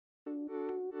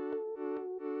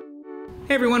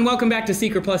Hey everyone, welcome back to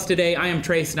Seeker Plus today. I am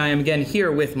Trace, and I am again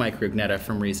here with Mike Rugnetta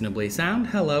from Reasonably Sound.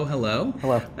 Hello, hello.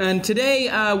 Hello. And today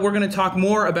we're going to talk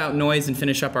more about noise and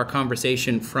finish up our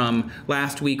conversation from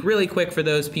last week. Really quick for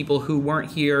those people who weren't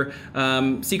here,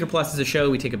 Seeker Plus is a show.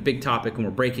 We take a big topic and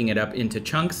we're breaking it up into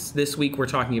chunks. This week we're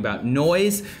talking about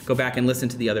noise. Go back and listen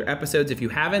to the other episodes if you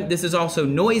haven't. This is also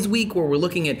Noise Week, where we're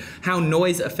looking at how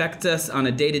noise affects us on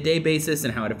a day-to-day basis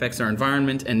and how it affects our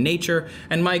environment and nature.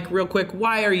 And Mike, real quick,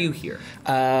 why are you here?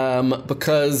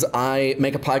 Because I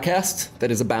make a podcast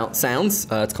that is about sounds.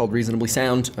 It's called Reasonably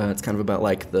Sound. It's kind of about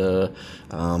like the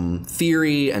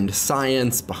theory and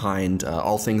science behind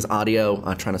all things audio,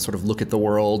 trying to sort of look at the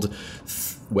world.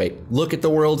 Look at the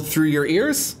world through your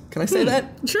ears? Can I say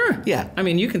that? Sure. Yeah. I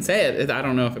mean, you can say it. I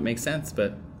don't know if it makes sense,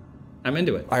 but I'm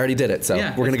into it. I already did it, so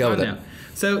yeah, we're going to go with it.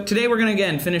 So today we're going to,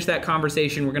 again, finish that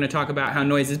conversation. We're going to talk about how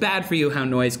noise is bad for you, how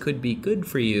noise could be good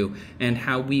for you, and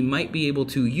how we might be able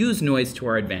to use noise to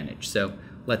our advantage. So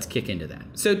let's kick into that.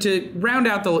 So to round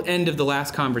out the end of the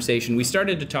last conversation, we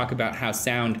started to talk about how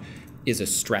sound is a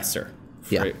stressor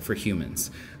for humans.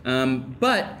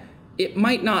 But it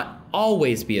might not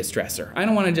always be a stressor. I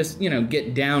don't want to just,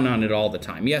 get down on it all the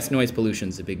time. Yes, noise pollution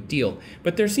is a big deal,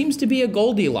 but there seems to be a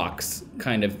Goldilocks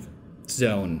kind of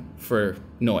zone for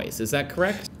noise. Is that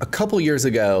correct? A couple years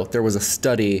ago, there was a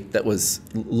study that was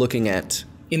looking at...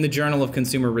 In the Journal of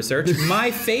Consumer Research, my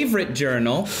favorite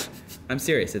journal. I'm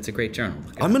serious, it's a great journal.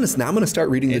 I'm gonna start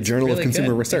reading the Journal really of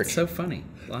Consumer Research. It's so funny.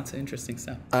 Lots of interesting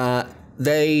stuff.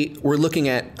 They were looking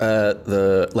at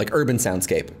the urban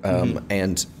soundscape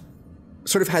and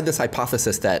sort of had this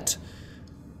hypothesis that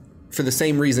for the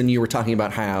same reason you were talking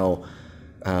about how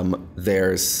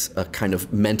there's a kind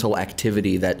of mental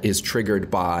activity that is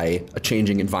triggered by a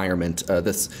changing environment,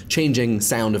 this changing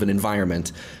sound of an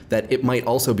environment, that it might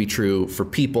also be true for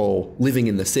people living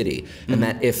in the city. And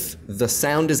that if the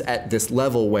sound is at this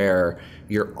level where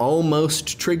you're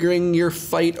almost triggering your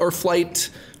fight or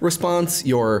flight response,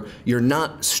 you're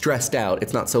not stressed out,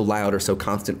 it's not so loud or so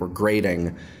constant or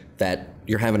grating that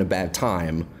you're having a bad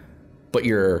time, but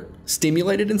you're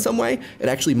stimulated in some way, it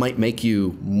actually might make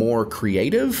you more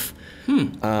creative.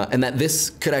 And that this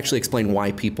could actually explain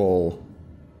why people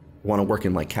want to work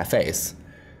in cafes.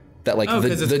 That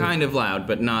because it's kind of loud,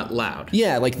 but not loud.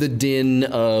 Yeah, like the din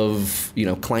of,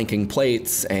 clanking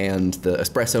plates and the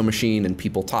espresso machine and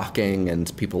people talking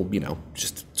and people,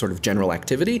 just sort of general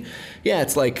activity. Yeah,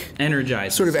 it's like...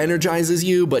 Energizes. Sort of energizes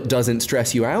you, but doesn't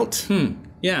stress you out.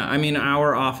 Yeah, I mean,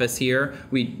 our office here,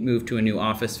 we moved to a new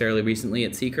office fairly recently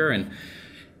at Seeker, and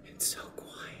it's so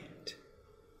quiet.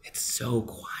 It's so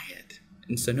quiet.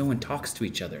 And so no one talks to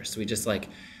each other. So we just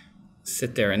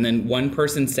sit there, and then one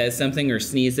person says something or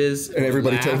sneezes, and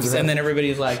everybody turns around. And then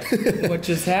everybody's like, what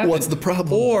just happened? What's the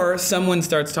problem? Or someone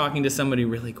starts talking to somebody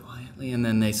really quietly, and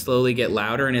then they slowly get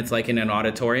louder, and it's like in an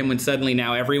auditorium when suddenly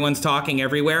now everyone's talking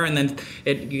everywhere, and then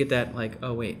you get that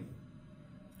oh, wait.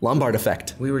 Lombard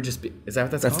effect. We were just... Is that what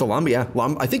that's called? That's the Lombard, yeah.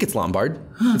 I think it's Lombard.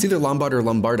 It's either Lombard or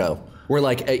Lombardo.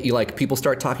 Where people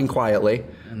start talking quietly,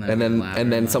 and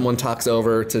then someone talks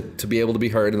over to be able to be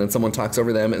heard, and then someone talks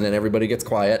over them, and then everybody gets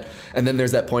quiet, and then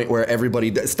there's that point where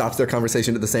everybody stops their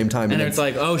conversation at the same time. And it's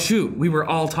like, oh shoot, we were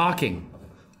all talking.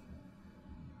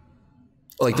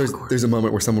 There's a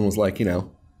moment where someone was like, and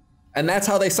that's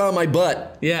how they saw my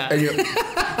butt. Yeah.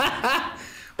 And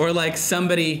or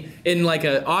somebody in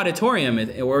an auditorium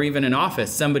or even an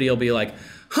office, somebody will be like,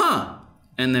 huh.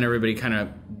 And then everybody kind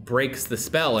of breaks the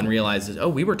spell and realizes, oh,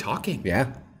 we were talking.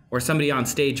 Yeah. Or somebody on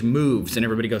stage moves and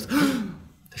everybody goes,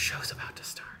 the show's about to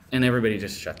start. And everybody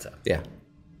just shuts up. Yeah.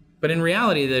 But in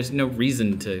reality, there's no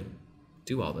reason to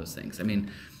do all those things. I mean...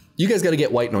 You guys got to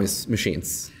get white noise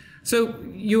machines. So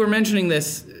you were mentioning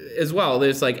this as well.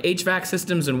 There's HVAC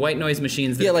systems and white noise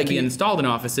machines that can be installed in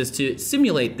offices to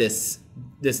simulate this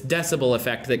decibel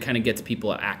effect that kind of gets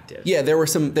people active. Yeah, there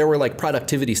were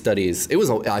productivity studies.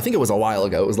 I think it was a while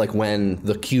ago. It was when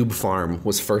the cube farm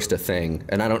was first a thing,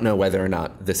 and I don't know whether or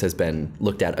not this has been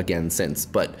looked at again since,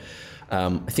 but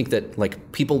I think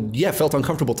that people felt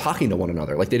uncomfortable talking to one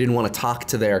another. They didn't want to talk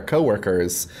to their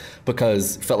coworkers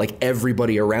because it felt like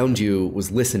everybody around you was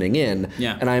listening in.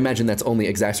 Yeah. And I imagine that's only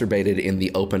exacerbated in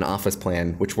the open office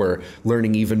plan, which we're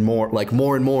learning even more,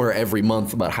 more and more every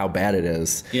month about how bad it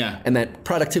is. Yeah. And that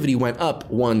productivity went up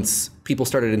once people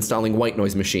started installing white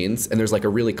noise machines. And there's a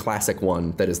really classic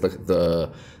one that is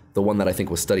the one that I think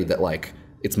was studied that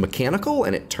it's mechanical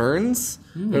and it turns.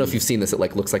 I don't know if you've seen this. It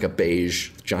looks like a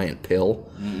beige giant pill.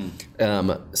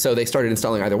 So they started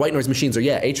installing either white noise machines or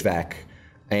HVAC,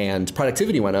 and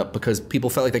productivity went up because people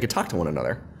felt like they could talk to one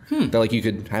another. That you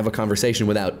could have a conversation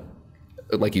without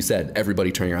like you said,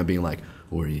 everybody turning around being like,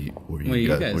 what are you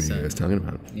guys talking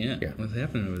about? Yeah. What's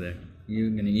happening over there? You're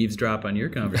going to eavesdrop on your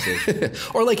conversation.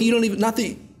 Or like you don't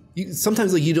even,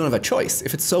 sometimes like you don't have a choice.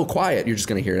 If it's so quiet, you're just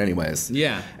going to hear it anyways.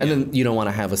 Yeah. And then you don't want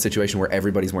to have a situation where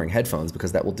everybody's wearing headphones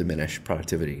because that will diminish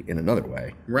productivity in another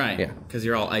way. Right. Yeah. Because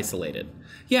you're all isolated.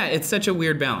 Yeah, it's such a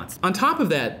weird balance. On top of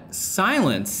that,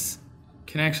 silence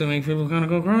can actually make people kind of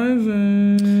go crazy.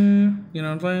 You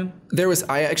know what I'm saying?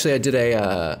 I did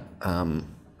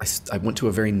I went to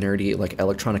a very nerdy like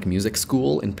electronic music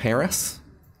school in Paris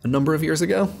a number of years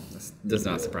ago. This does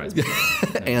not surprise me.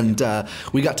 And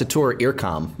we got to tour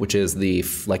IRCAM, which is the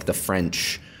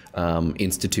French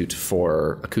Institute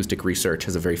for Acoustic Research,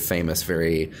 has a very famous,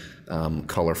 very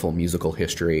colorful musical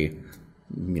history.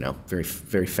 You know, very,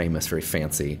 very famous, very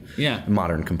fancy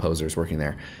modern composers working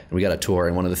there. And we got a tour,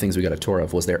 and one of the things we got a tour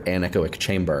of was their anechoic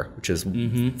chamber, which is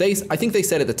I think they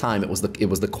said at the time it was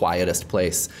the quietest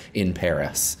place in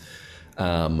Paris.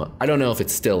 I don't know if it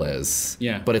still is.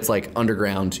 Yeah. But it's like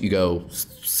underground. You go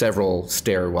several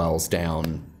stairwells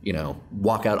down, you know,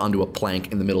 walk out onto a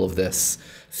plank in the middle of this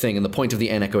thing. And the point of the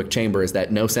anechoic chamber is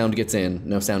that no sound gets in,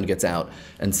 no sound gets out,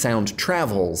 and sound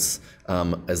travels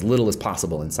as little as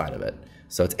possible inside of it.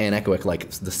 So it's anechoic, like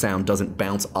the sound doesn't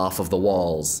bounce off of the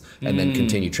walls and then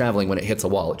continue traveling. When it hits a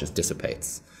wall, it just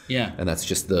dissipates. Yeah. And that's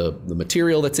just the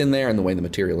material that's in there and the way the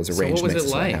material is arranged. So what was it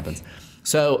like? That happens.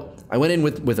 So I went in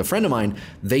with a friend of mine.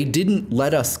 They didn't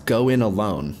let us go in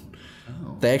alone.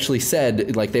 Oh. They actually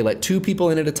said, like, they let 2 people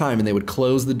in at a time and they would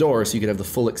close the door so you could have the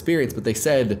full experience. But they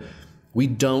said, we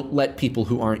don't let people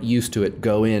who aren't used to it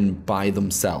go in by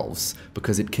themselves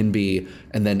because it can be,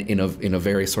 and then in a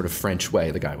very sort of French way,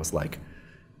 the guy was like,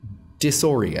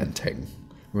 disorienting.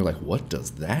 We're like, what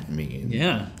does that mean?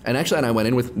 Yeah. And I went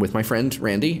in with my friend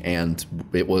Randy, and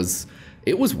it was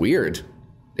weird.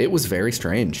 It was very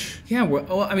strange. Yeah,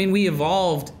 well, I mean, we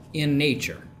evolved in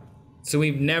nature. So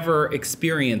we've never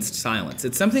experienced silence.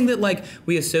 It's something that like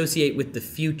we associate with the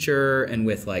future and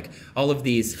with like all of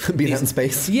these being out in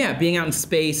space. Yeah, being out in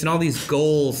space and all these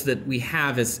goals that we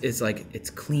have is like it's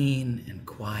clean and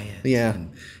quiet. Yeah.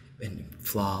 And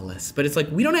flawless. But it's like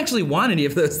we don't actually want any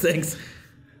of those things.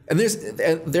 And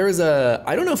there is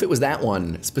I don't know if it was that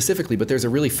one specifically, but there's a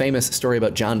really famous story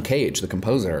about John Cage, the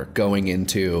composer, going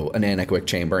into an anechoic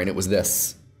chamber, and it was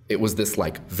this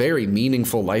like very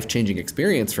meaningful, life-changing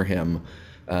experience for him.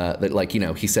 That like, you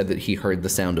know, he said that he heard the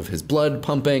sound of his blood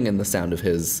pumping and the sound of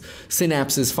his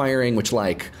synapses firing, which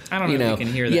like, I don't know if you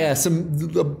can hear that.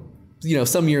 Yeah,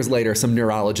 some years later, some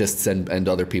neurologists and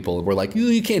other people were like,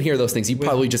 you can't hear those things. You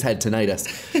probably just had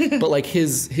tinnitus. But like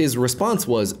his response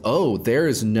was, oh, there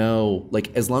is no,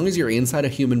 like, as long as you're inside a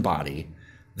human body,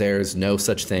 there's no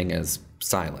such thing as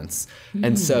silence.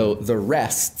 And so the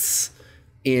rests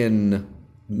in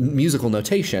musical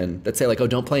notation that say like, oh,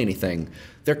 don't play anything,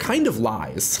 they're kind of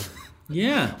lies.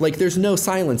 Yeah. Like there's no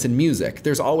silence in music.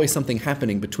 There's always something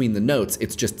happening between the notes.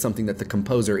 It's just something that the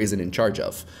composer isn't in charge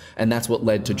of. And that's what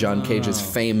led to John Cage's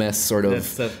famous sort of...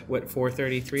 That's the, what,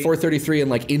 433? 433,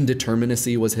 and like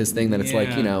indeterminacy was his thing. That it's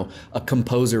like, you know, a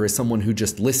composer is someone who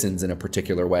just listens in a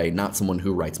particular way, not someone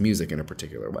who writes music in a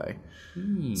particular way.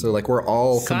 So like we're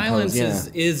all silence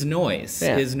is noise,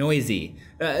 is noisy.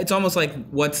 It's almost like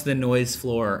what's the noise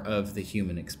floor of the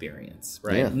human experience,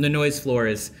 right? Yeah. And the noise floor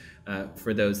is...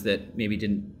 for those that maybe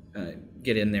didn't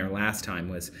get in there last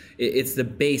time, it's the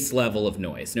base level of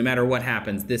noise. No matter what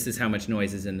happens, this is how much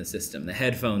noise is in the system. The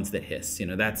headphones that hiss, you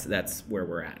know, that's where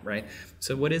we're at, right?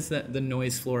 So what is the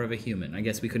noise floor of a human? I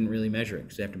guess we couldn't really measure it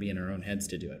because we have to be in our own heads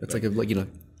to do it. It's like you know,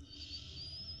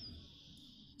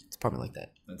 it's probably like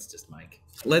that. That's just Mike.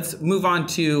 Let's move on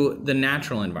to the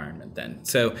natural environment then.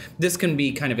 So this can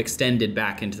be kind of extended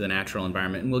back into the natural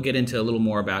environment, and we'll get into a little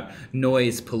more about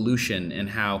noise pollution and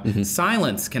how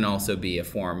silence can also be a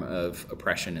form of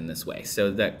oppression in this way. So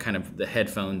that kind of the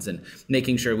headphones and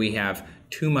making sure we have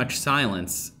too much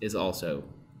silence is also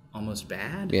almost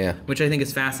bad, which I think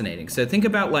is fascinating. So think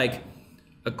about like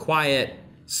a quiet,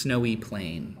 snowy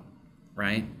plain,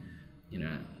 right? You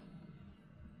know,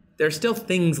 there's still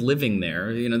things living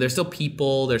there. You know, there's still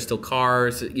people, there's still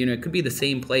cars. You know, it could be the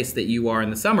same place that you are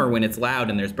in the summer when it's loud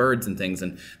and there's birds and things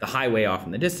and the highway off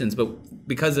in the distance. But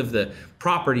because of the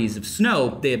properties of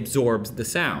snow, they absorb the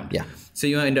sound. Yeah. So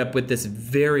you end up with this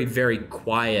very, very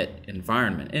quiet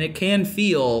environment. And it can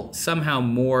feel somehow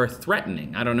more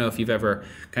threatening. I don't know if you've ever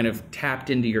kind of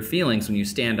tapped into your feelings when you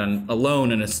stand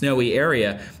alone in a snowy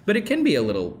area, but it can be a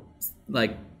little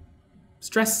like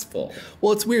stressful.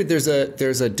 Well, it's weird. There's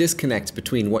a disconnect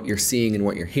between what you're seeing and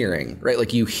what you're hearing, right?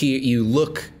 Like if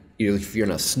you're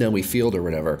in a snowy field or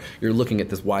whatever, you're looking at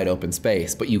this wide open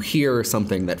space, but you hear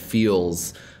something that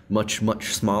feels much,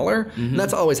 much smaller. And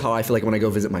that's always how I feel like when I go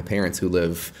visit my parents who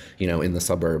live, you know, in the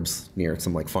suburbs near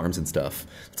some like farms and stuff.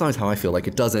 That's always how I feel like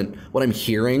what I'm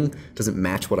hearing doesn't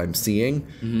match what I'm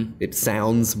seeing. It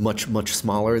sounds much, much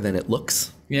smaller than it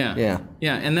looks. Yeah.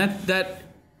 And that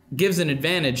gives an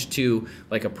advantage to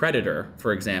like a predator,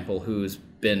 for example, who's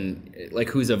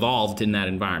evolved in that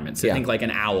environment. So think like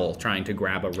an owl trying to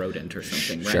grab a rodent or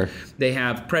something, right? Sure. They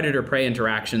have predator-prey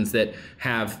interactions that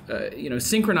have,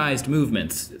 synchronized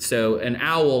movements. So an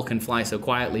owl can fly so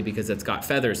quietly because it's got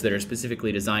feathers that are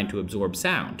specifically designed to absorb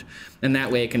sound. And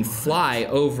that way it can fly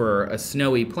over a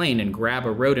snowy plain and grab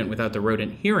a rodent without the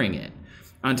rodent hearing it.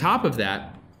 On top of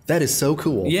that, that is so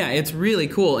cool. Yeah, it's really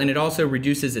cool, and it also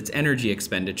reduces its energy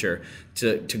expenditure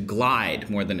to glide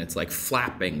more than it's like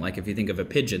flapping. Like if you think of a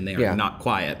pigeon, they are not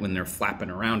quiet when they're flapping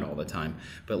around all the time.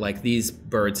 But like these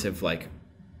birds have like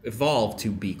evolved to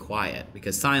be quiet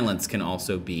because silence can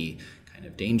also be kind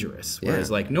of dangerous.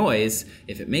 Whereas like noise,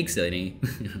 if it makes any,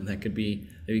 that'd be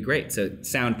great. So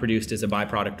sound produced as a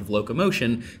byproduct of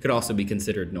locomotion could also be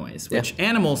considered noise, which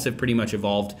animals have pretty much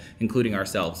evolved, including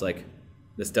ourselves. Like,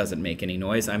 this doesn't make any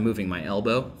noise. I'm moving my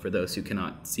elbow for those who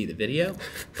cannot see the video.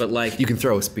 But like you can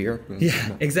throw a spear.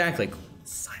 Yeah, exactly.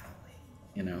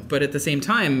 Silently, But at the same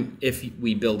time, if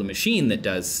we build a machine that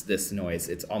does this noise,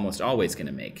 it's almost always going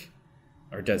to make,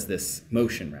 or does this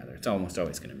motion rather, it's almost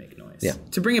always going to make noise. Yeah.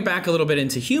 To bring it back a little bit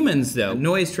into humans though,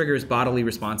 noise triggers bodily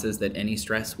responses that any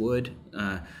stress would,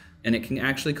 and it can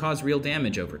actually cause real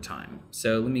damage over time.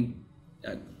 So let me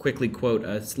quickly quote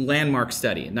a landmark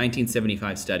study, a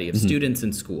 1975 study of students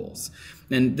in schools.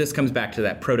 And this comes back to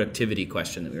that productivity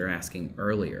question that we were asking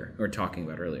earlier, or talking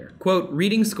about earlier. Quote,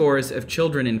 reading scores of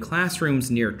children in classrooms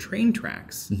near train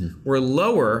tracks were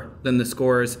lower than the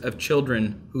scores of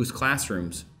children whose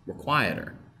classrooms were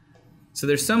quieter. So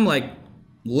there's some like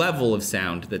level of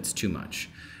sound that's too much.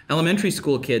 Elementary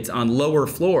school kids on lower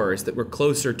floors that were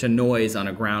closer to noise on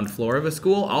a ground floor of a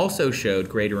school also showed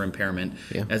greater impairment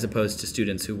as opposed to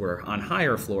students who were on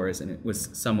higher floors and it was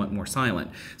somewhat more silent.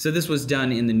 So this was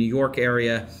done in the New York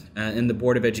area, and the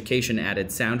Board of Education added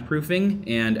soundproofing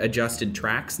and adjusted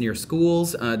tracks near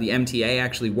schools. The MTA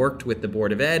actually worked with the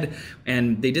Board of Ed,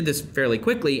 and they did this fairly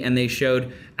quickly, and they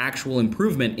showed actual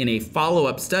improvement in a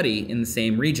follow-up study in the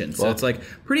same region. So it's like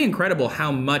pretty incredible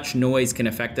how much noise can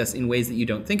affect us in ways that you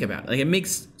don't think about. Like it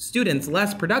makes students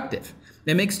less productive.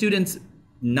 It makes students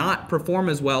not perform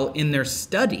as well in their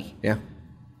study. Yeah.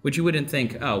 Which you wouldn't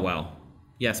think, oh, well,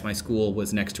 yes, my school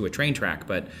was next to a train track,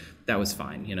 but that was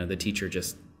fine. The teacher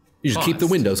just keep the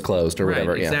windows closed or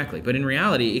whatever. Exactly. But in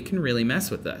reality, it can really mess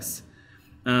with us.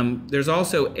 There's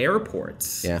also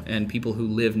airports and people who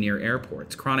live near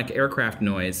airports. Chronic aircraft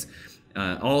noise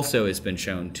also has been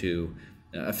shown to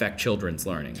affect children's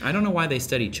learning. I don't know why they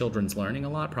study children's learning a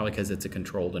lot, probably because it's a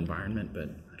controlled environment, but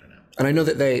I don't know. And I know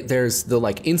that there's the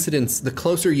like incidence, the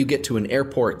closer you get to an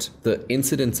airport, the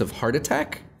incidence of heart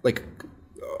attack,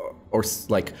 or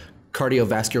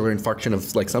cardiovascular infarction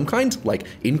of like some kind, like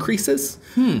increases.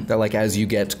 That like as you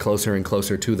get closer and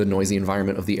closer to the noisy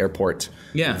environment of the airport,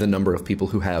 the number of people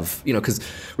who have, because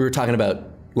we were talking about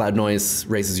loud noise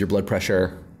raises your blood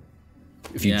pressure.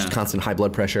 If you constant high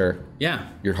blood pressure,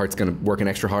 your heart's going to working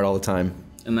extra hard all the time.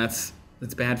 And that's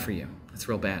bad for you. That's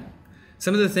real bad.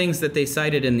 Some of the things that they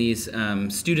cited in these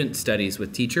student studies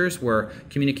with teachers were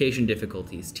communication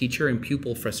difficulties, teacher and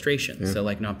pupil frustration, so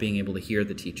like not being able to hear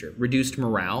the teacher, reduced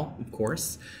morale, of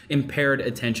course, impaired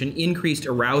attention, increased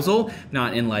arousal,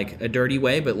 not in like a dirty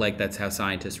way, but like that's how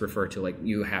scientists refer to like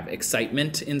you have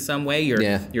excitement in some way,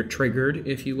 you're triggered,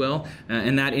 if you will,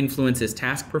 and that influences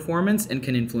task performance and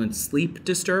can influence sleep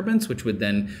disturbance, which would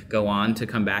then go on to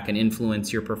come back and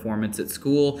influence your performance at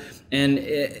school. And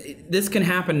this can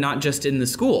happen not just in the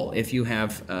school. If you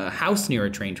have a house near a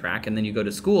train track and then you go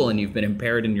to school and you've been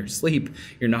impaired in your sleep,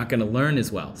 you're not going to learn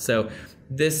as well. So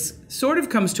this sort of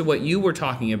comes to what you were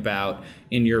talking about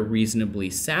in your reasonably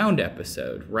sound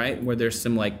episode, right? Where there's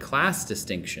some like class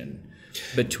distinction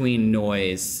between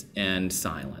noise and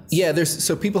silence. Yeah,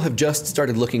 so people have just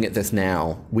started looking at this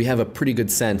now. We have a pretty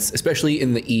good sense, especially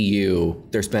in the EU,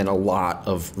 there's been a lot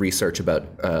of research about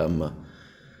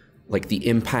like the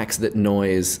impacts that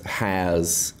noise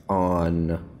has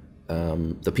on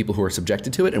the people who are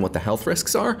subjected to it and what the health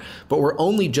risks are. But we're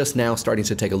only just now starting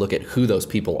to take a look at who those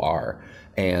people are.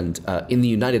 And in the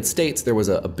United States, there was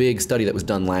a big study that was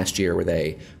done last year where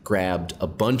they grabbed a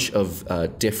bunch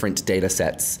of different data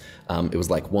sets. It was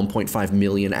like 1.5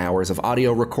 million hours of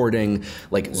audio recording,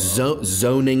 like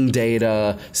zoning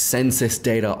data, census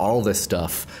data, all this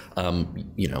stuff.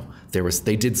 You know,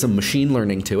 they did some machine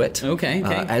learning to it. Okay.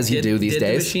 As you do these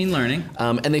days. Machine learning.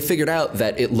 And they figured out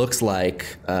that it looks like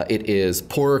it is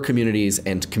poorer communities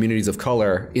and communities of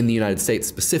color in the United States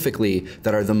specifically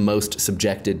that are the most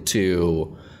subjected to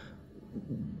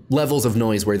levels of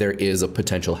noise where there is a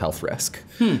potential health risk.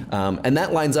 And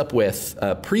that lines up with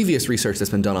previous research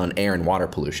that's been done on air and water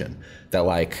pollution. That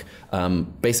like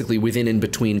basically within and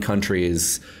between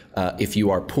countries, if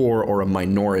you are poor or a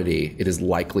minority, it is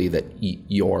likely that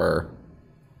your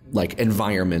like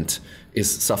environment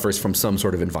suffers from some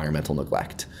sort of environmental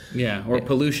neglect. Yeah, or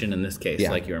pollution in this case,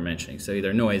 like you were mentioning. So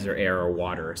either noise or air or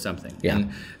water or something. Yeah.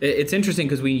 And it's interesting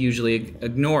because we usually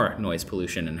ignore noise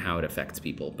pollution and how it affects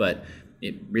people, but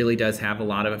it really does have a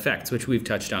lot of effects, which we've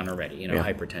touched on already, you know,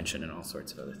 hypertension and all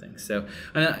sorts of other things. So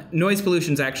noise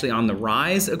pollution is actually on the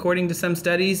rise, according to some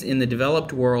studies. In the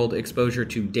developed world, exposure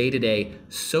to day-to-day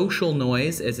social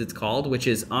noise, as it's called, which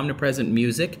is omnipresent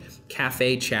music,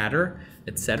 cafe chatter,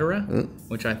 etc.,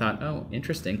 which I thought, oh,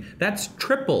 interesting. That's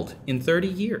tripled in 30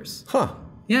 years. Huh.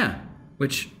 Yeah,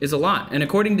 which is a lot. And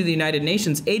according to the United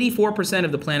Nations, 84%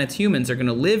 of the planet's humans are going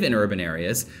to live in urban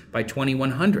areas by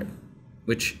 2100.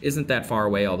 Which isn't that far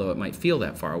away, although it might feel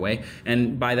that far away.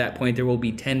 And by that point, there will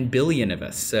be 10 billion of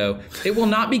us. So it will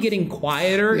not be getting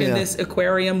quieter in this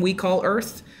aquarium we call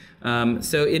Earth.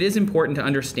 So it is important to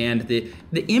understand the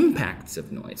impacts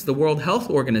of noise. The World Health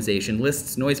Organization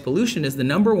lists noise pollution as the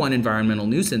 #1 environmental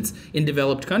nuisance in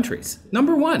developed countries.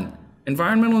 #1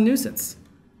 environmental nuisance.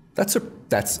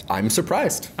 I'm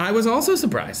surprised. I was also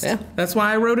surprised. Yeah. That's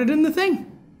why I wrote it in the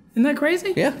thing. Isn't that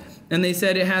crazy? Yeah. And they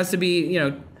said it has to be, you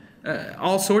know,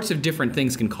 all sorts of different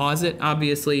things can cause it,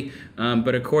 obviously,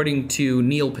 but according to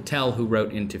Neil Patel, who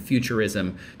wrote into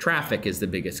Futurism, traffic is the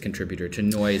biggest contributor to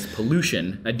noise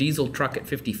pollution. A diesel truck at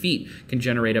 50 feet can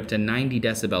generate up to 90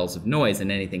 decibels of noise,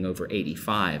 and anything over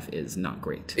 85 is not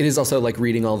great. It is also like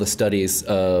reading all the studies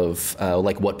of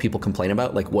like what people complain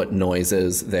about, like what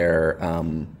noises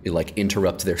like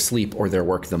interrupt their sleep or their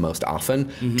work the most often.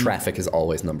 Traffic is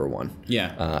always #1.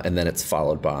 Yeah. And then it's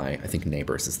followed by, I think,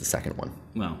 neighbors is the second one.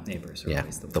 Well, neighbors are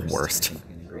always the worst. I think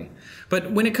we can agree.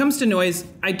 But when it comes to noise,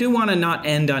 I do want to not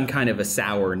end on kind of a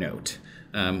sour note,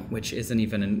 which isn't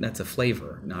even that's a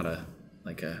flavor, not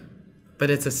but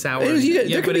it's a sour.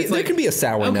 There can be a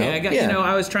sour note. Okay,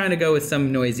 I was trying to go with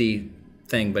some noisy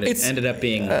thing, but it ended up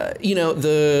being the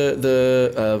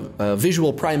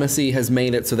visual primacy has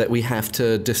made it so that we have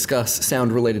to discuss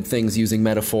sound-related things using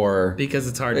metaphor because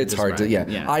it's hard. It's hard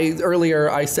to Earlier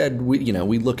I said we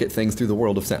look at things through the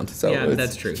world of sound. So yeah,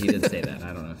 that's true. He did say that.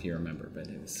 I don't know if you remember, but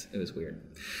it was weird.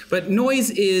 But noise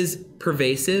is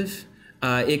pervasive.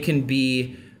 It can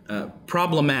be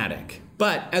problematic.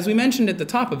 But as we mentioned at the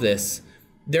top of this,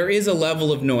 there is a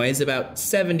level of noise, about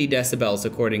 70 decibels,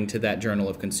 according to that Journal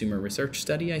of Consumer Research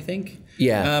study, I think,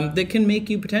 that can make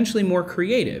you potentially more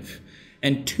creative.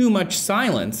 And too much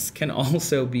silence can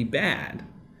also be bad.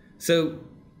 So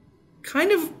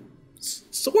kind of,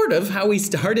 sort of, how we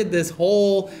started this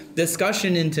whole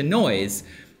discussion into noise,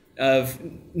 of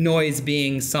noise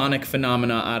being sonic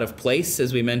phenomena out of place,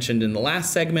 as we mentioned in the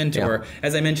last segment, or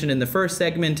as I mentioned in the first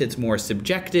segment, it's more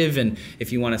subjective, and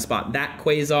if you want to spot that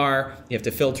quasar, you have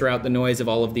to filter out the noise of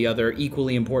all of the other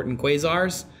equally important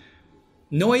quasars.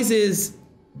 Noise is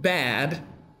bad,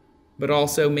 but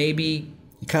also maybe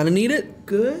you kind of need it.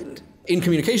 Good. In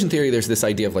communication theory, there's this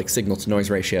idea of like signal to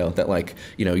noise ratio that like,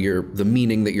 the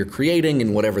meaning that you're creating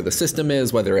in whatever the system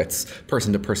is, whether it's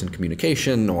person to person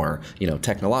communication or,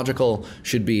 technological,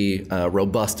 should be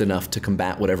robust enough to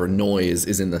combat whatever noise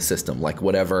is in the system, like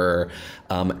whatever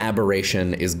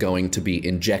aberration is going to be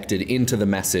injected into the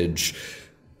message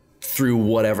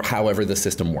through however the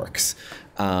system works.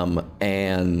 What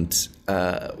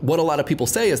a lot of people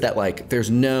say is that like there's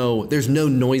no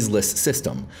noiseless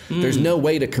system. There's no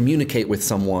way to communicate with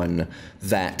someone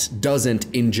that doesn't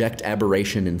inject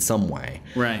aberration in some way.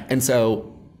 Right. And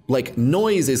so like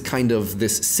noise is kind of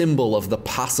this symbol of the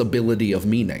possibility of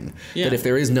meaning. Yeah. That if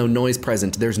there is no noise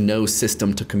present, there's no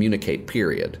system to communicate,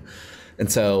 period.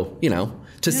 And so,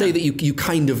 to say that you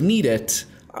kind of need it,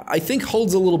 I think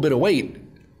holds a little bit of weight.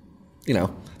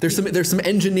 There's some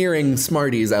engineering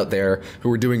smarties out there who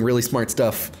were doing really smart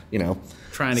stuff,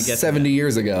 trying to get 70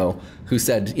 years ago, who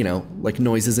said, like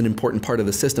noise is an important part of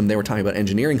the system. They were talking about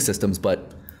engineering systems,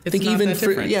 but I think even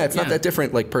it's not that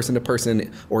different, like person to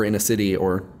person or in a city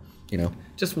or,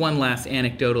 Just one last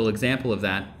anecdotal example of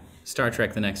that. Star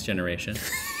Trek: The Next Generation.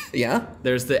 Yeah?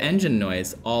 There's the engine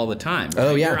noise all the time.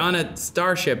 Oh, yeah. You're on a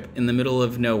starship in the middle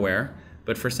of nowhere,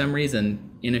 but for some reason,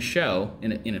 in a show,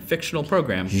 in a fictional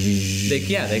program,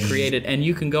 they create it, and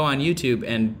you can go on YouTube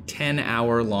and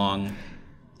 10-hour long,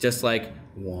 just like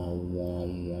wah, wah,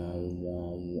 wah,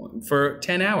 wah, wah, for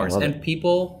 10 hours, and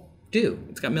people do.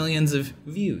 It's got millions of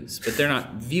views, but they're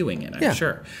not viewing it, I'm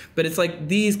sure. But it's like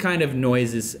these kind of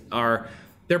noises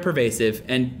they're pervasive,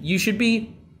 and you should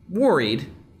be worried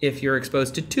if you're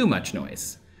exposed to too much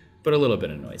noise, but a little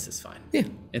bit of noise is fine. Yeah.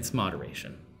 It's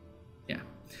moderation. Yeah.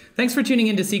 Thanks for tuning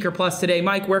in to Seeker Plus today.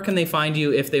 Mike, where can they find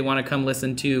you if they want to come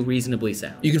listen to Reasonably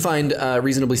Sound? You can find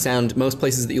Reasonably Sound most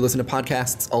places that you listen to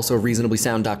podcasts, also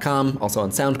reasonablysound.com, also on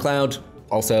SoundCloud,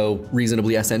 also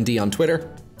reasonably_SND on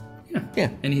Twitter. Yeah.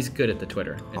 And he's good at the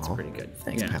Twitter. It's pretty good.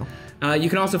 Thanks, pal. You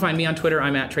can also find me on Twitter.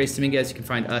 I'm at Trace Dominguez. You can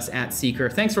find us at Seeker.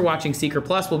 Thanks for watching Seeker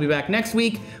Plus. We'll be back next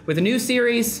week with a new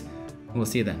series. And we'll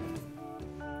see you then.